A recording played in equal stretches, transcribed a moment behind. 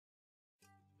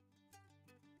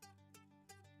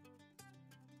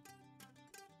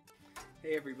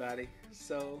Hey everybody.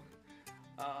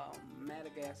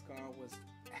 Madagascar was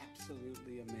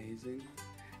absolutely amazing,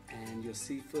 and you'll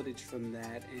see footage from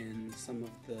that in some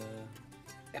of the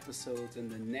episodes in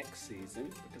the next season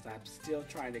because I'm still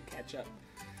trying to catch up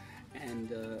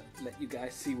and let you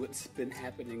guys see what's been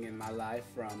happening in my life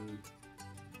from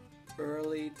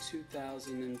early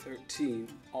 2013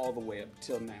 all the way up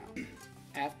till now.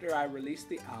 After I released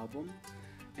the album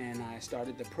and I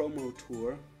started the promo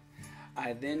tour,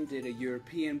 I then did a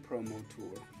European promo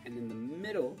tour, and in the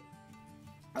middle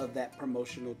of that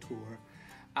promotional tour,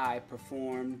 I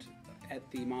performed at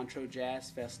the Montreux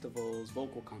Jazz Festival's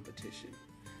vocal competition.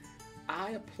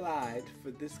 I applied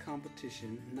for this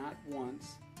competition not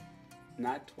once,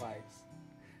 not twice,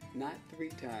 not 3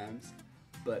 times,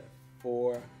 but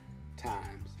 4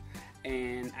 times.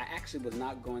 And I actually was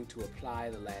not going to apply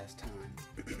the last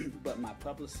time, but my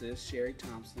publicist, Sherry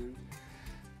Thompson,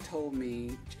 told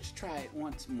me, just try it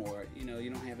once more, you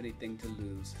don't have anything to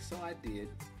lose. So I did,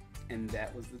 and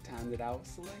that was the time that I was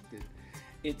selected.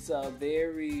 It's a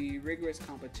very rigorous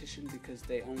competition because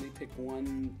they only pick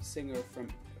one singer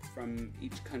from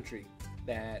each country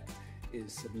that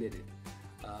is submitted,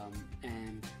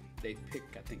 and they pick,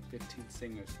 I think, 15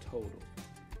 singers total.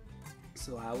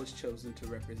 So I was chosen to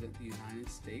represent the United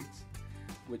States,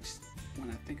 which, when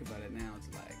I think about it now, it's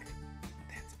like,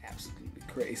 that's absolutely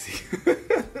crazy.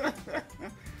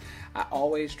 I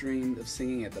always dreamed of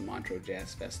singing at the Montreux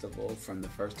Jazz Festival from the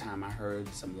first time I heard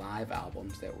some live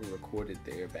albums that were recorded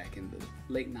there back in the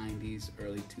late 90s,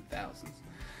 early 2000s.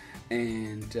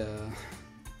 And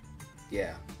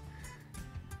yeah,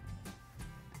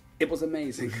 it was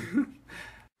amazing.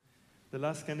 The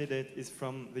last candidate is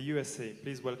from the USA.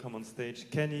 Please welcome on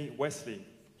stage Kenny Wesley.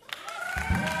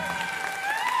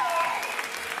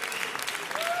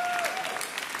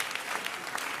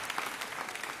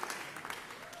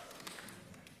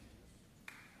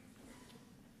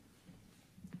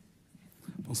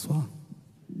 Bonsoir.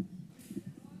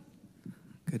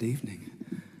 Good evening.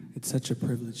 It's such a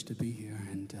privilege to be here,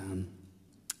 and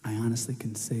I honestly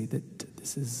can say that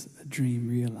this is a dream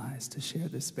realized to share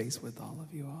this space with all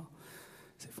of you all.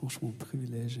 C'est franchement un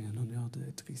privilège et un honneur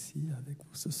d'être ici avec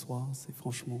vous ce soir. C'est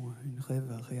franchement un rêve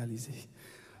à réaliser.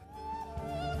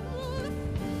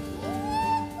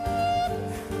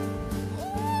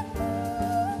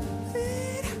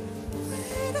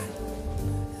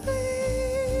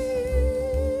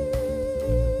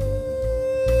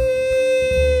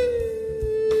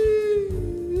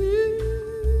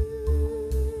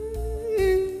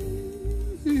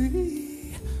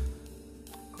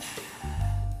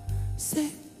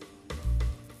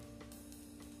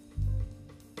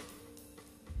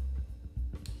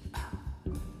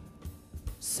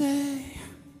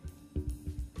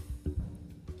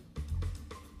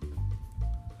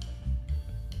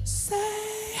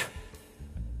 C'est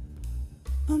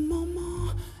un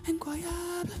moment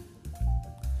incroyable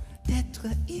d'être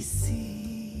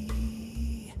ici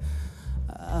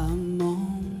à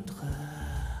Montreux.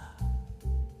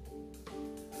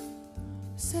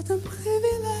 C'est un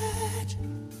privilège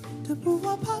de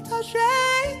pouvoir partager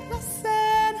la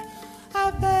scène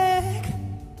avec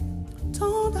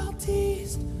tant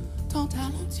d'artistes, tant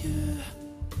talentueux.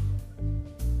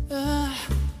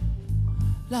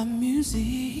 La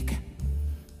musique,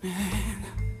 man,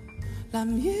 la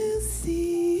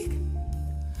musique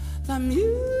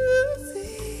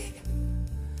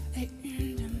est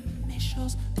une de mes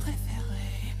choses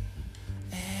préférées.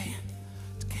 Et,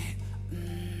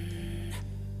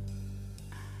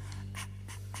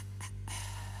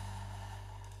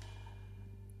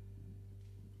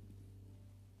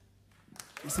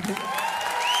 Merci bien.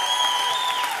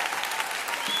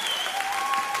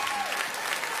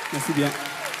 Merci bien.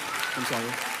 I'm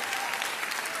sorry.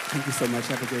 Thank you so much.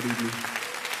 Have a great evening.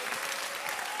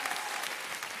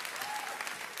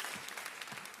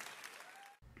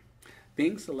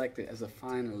 Being selected as a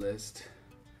finalist,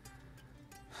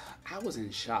 I was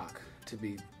in shock, to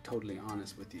be totally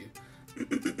honest with you.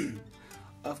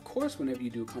 Of course, whenever you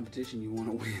do a competition, you want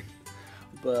to win.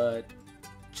 But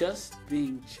just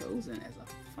being chosen as a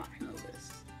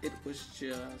finalist, it was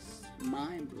just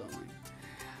mind-blowing.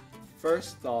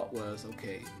 First thought was,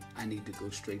 okay, I need to go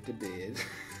straight to bed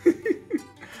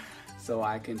so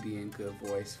I can be in good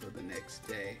voice for the next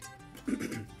day.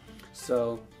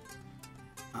 So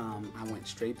I went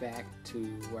straight back to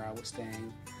where I was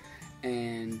staying,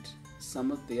 and some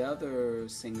of the other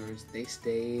singers, they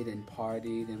stayed and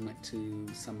partied and went to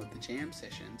some of the jam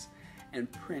sessions,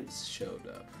 and Prince showed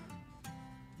up.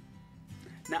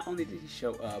 Not only did he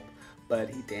show up, but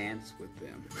he danced with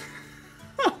them.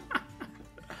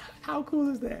 How cool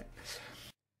is that?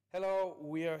 Hello,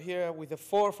 we are here with the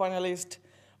 4 finalists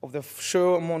of the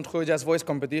show Montreux Jazz Voice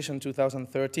Competition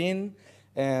 2013,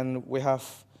 and we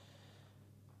have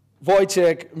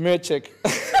Wojciech Myrczek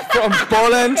from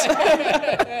Poland.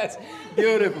 Yes,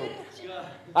 beautiful.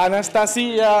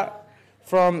 Anastasia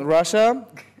from Russia,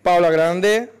 Paula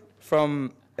Grande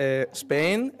from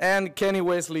Spain, and Kenny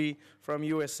Wesley from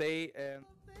USA. And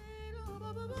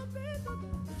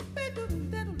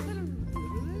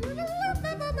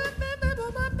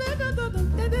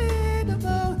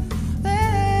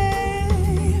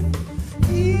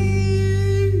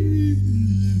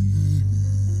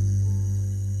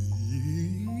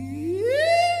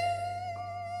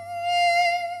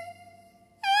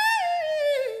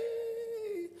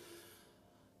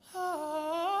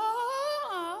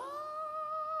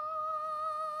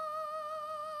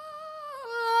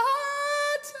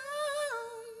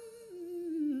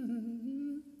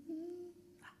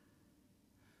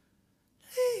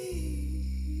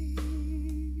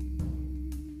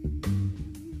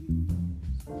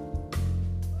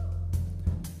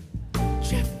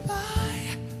drift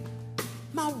by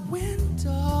my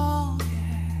window,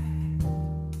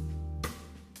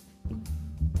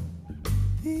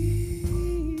 the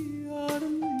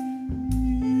autumn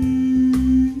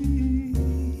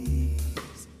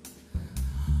leaves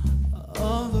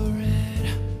of the red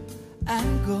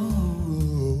and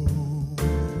gold.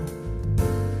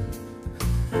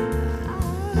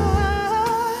 I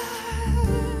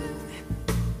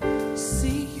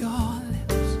see your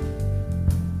lips,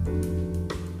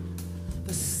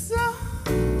 the summer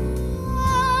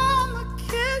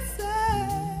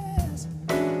kisses,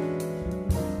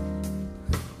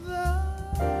 the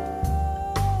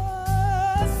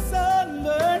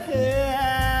sunburned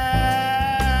hands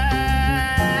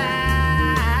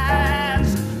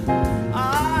I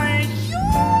used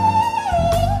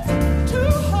to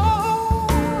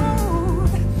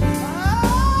hold.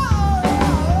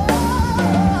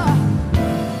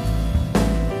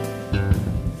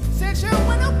 Since you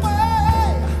went away,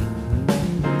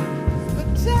 the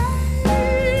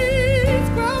days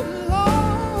grow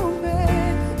long,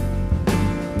 baby.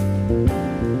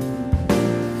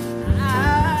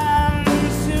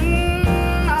 And soon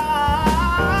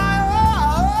I'll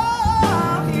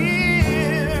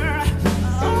hear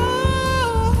old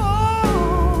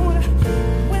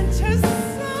winter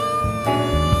song.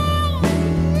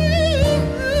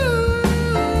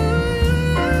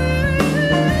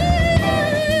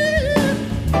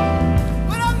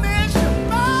 But I miss you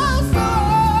most of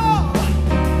all,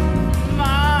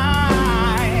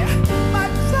 my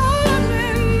darling.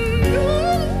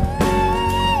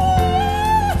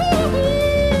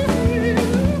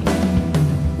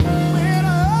 When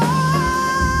all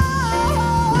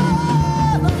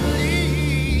the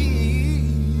leaves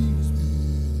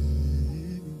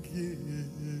begin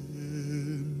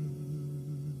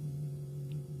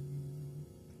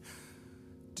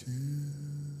to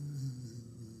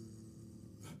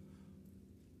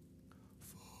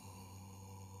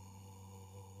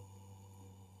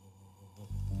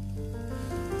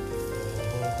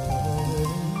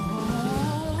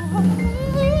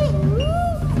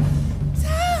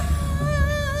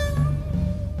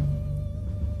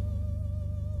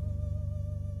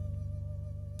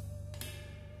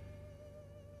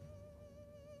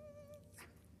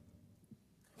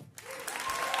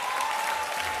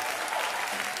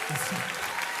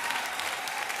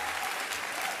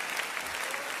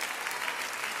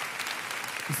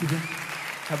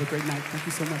Have a great night. Thank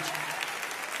you so much.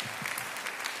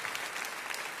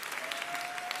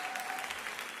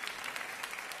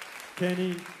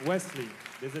 Kenny Wesley,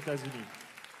 des États-Unis.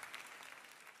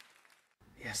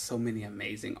 Yes, so many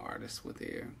amazing artists were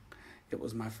there. It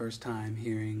was my first time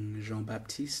hearing Jon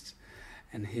Batiste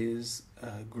and his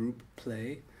group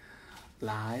play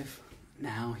live.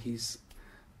 Now he's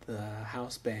the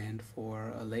house band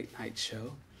for a late night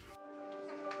show.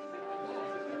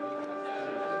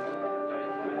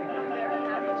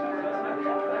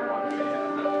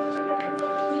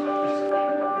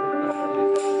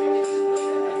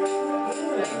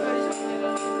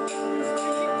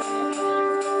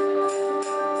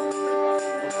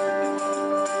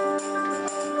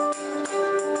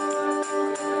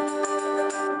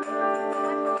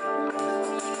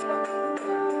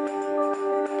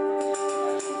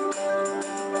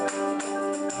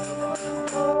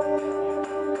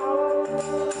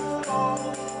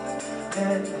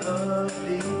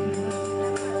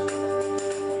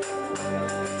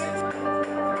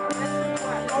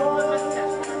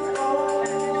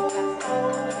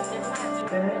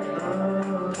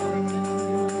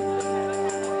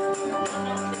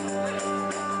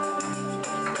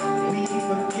 We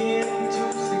forget.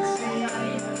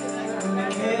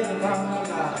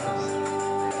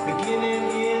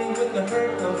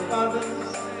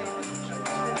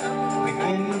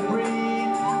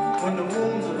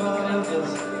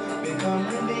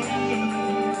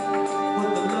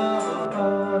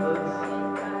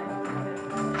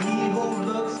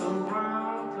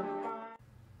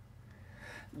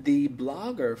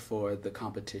 blogger for the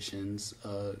competitions,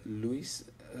 Luis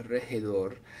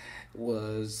Regidor,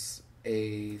 was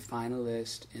a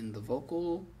finalist in the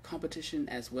vocal competition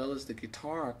as well as the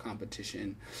guitar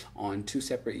competition on 2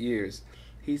 separate years.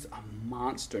 He's a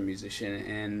monster musician,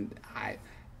 and I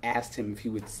asked him if he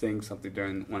would sing something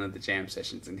during one of the jam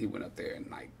sessions, and he went up there and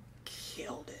like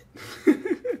killed it.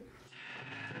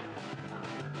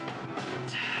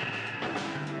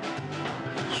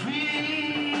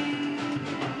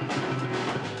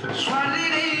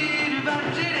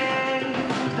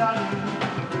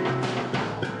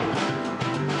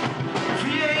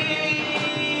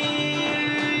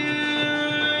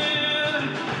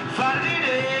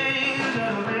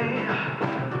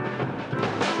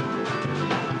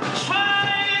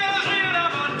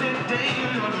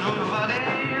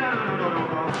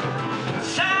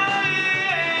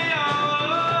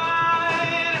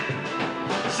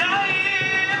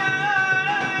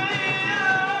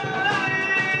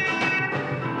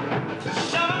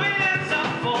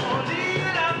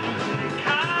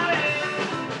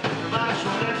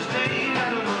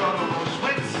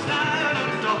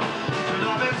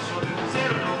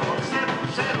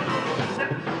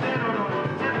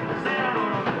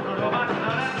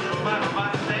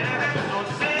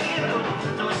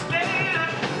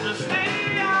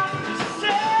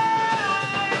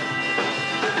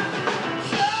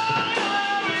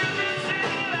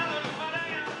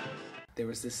 There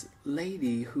was this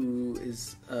lady who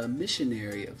is a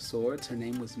missionary of sorts. Her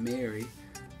name was Mary.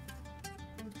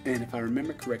 And if I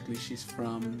remember correctly, she's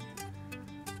from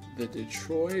the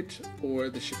Detroit or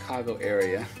the Chicago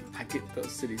area. I get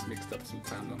those cities mixed up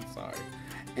sometimes, I'm sorry.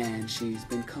 And she's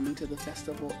been coming to the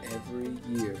festival every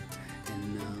year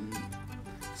and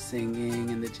singing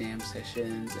in the jam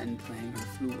sessions and playing her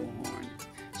flugelhorn.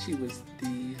 She was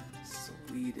the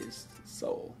sweetest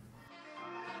soul.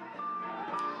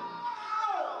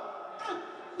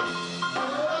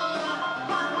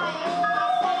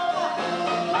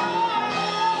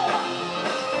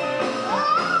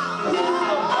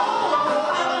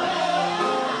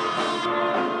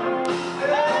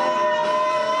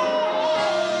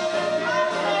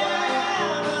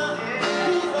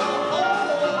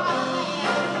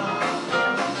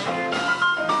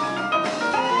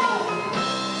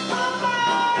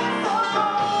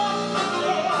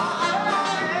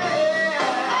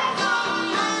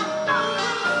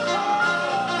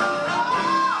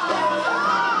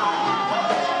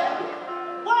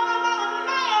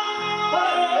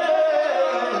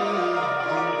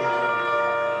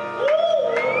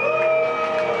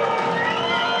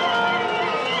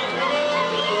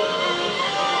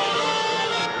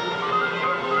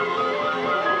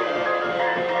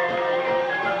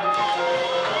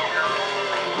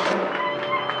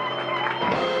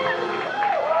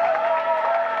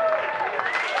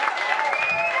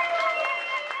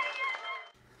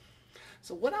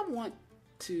 So what I want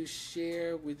to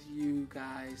share with you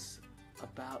guys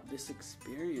about this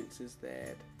experience is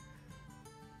that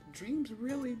dreams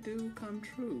really do come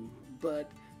true,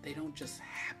 but they don't just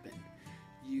happen.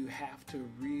 You have to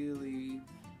really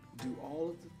do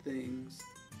all of the things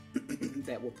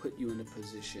that will put you in a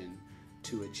position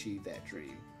to achieve that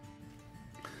dream.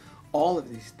 All of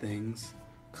these things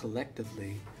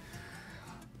collectively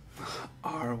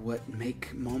are what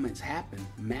make moments happen,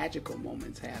 magical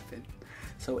moments happen.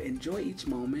 So enjoy each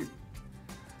moment,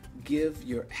 give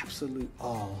your absolute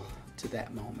all to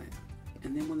that moment.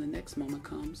 And then when the next moment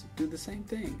comes, do the same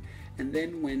thing. And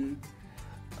then when,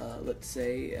 let's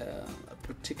say, a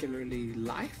particularly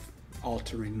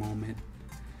life-altering moment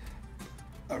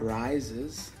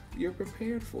arises, you're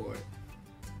prepared for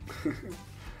it.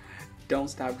 Don't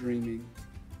stop dreaming.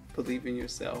 Believe in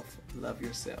yourself, love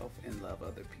yourself, and love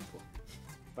other people.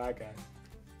 Bye, guys.